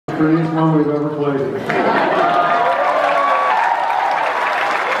prettiest home we've ever played in.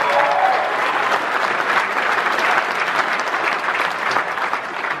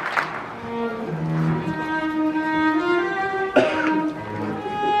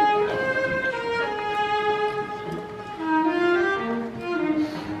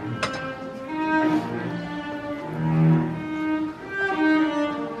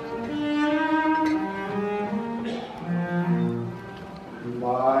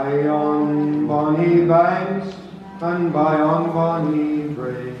 By on bonny banks and by on bonny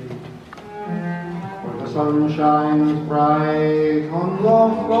brae, where the sun shines bright on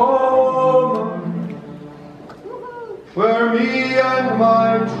Loch Lomond, where me and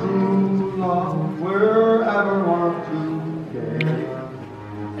my true love were ever wont to gae,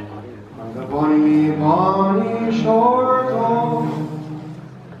 on the bonny, bonny shores of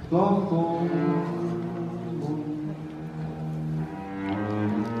Loch Lomond.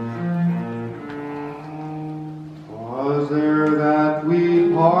 Was there that we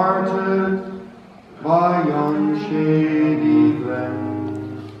parted by yon shady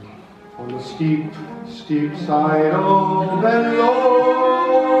glen, on the steep, steep side of Lomond,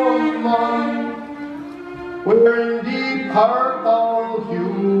 where in deep purple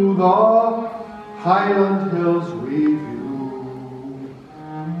hue the highland hills we view,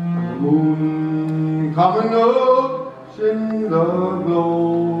 and the moon coming up in the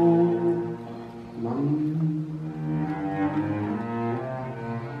glow.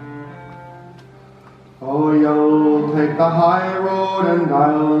 Oh, you'll take the high road and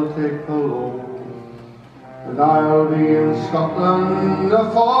I'll take the low, and I'll be in Scotland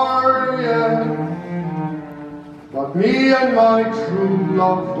afar yet, but me and my true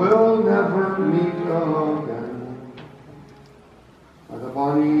love will never meet again, by the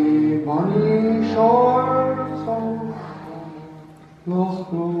bonny, bonny shores of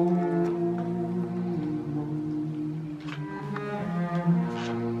Loch Lomond.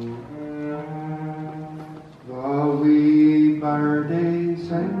 Birthday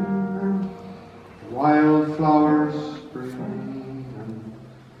sing and wildflowers spring, and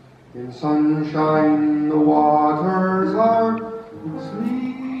in sunshine the waters are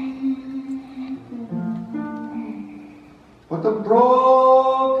sleeping, but the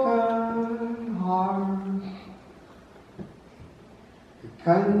broken heart, it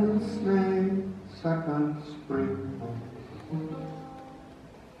can stay second spring,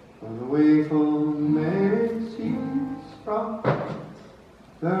 for the wakeful may cease from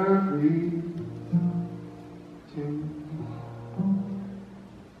their greeting.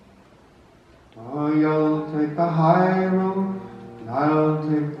 Oh, you'll take the high road, and I'll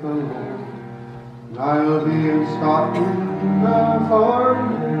take the low, and I'll be in Scotland for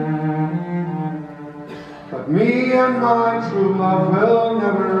you, but me and my true love will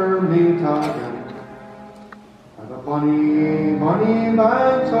never meet again, by the bonny, bonny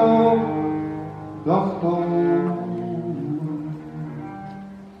banks of Loch Lomond.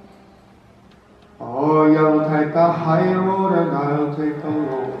 Oh, you'll take the high road and I'll take the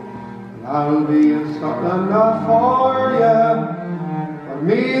low, and I'll be in Scotland for you, but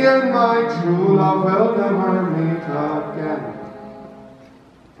me and my true love will never meet again,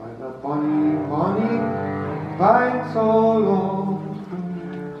 by the bonny, bonny banks of Loch.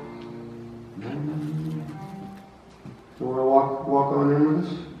 You want to walk on in with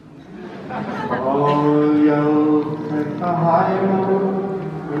us? Oh, you'll take the high road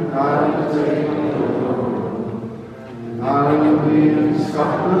and I'll take the low, and I'll be in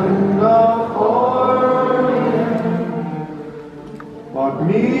Scotland for you, but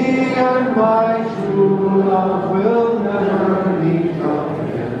me and my true love will never meet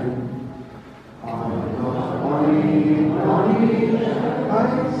again, on the bonny, bonny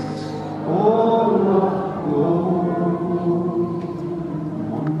banks of Loch Lomond.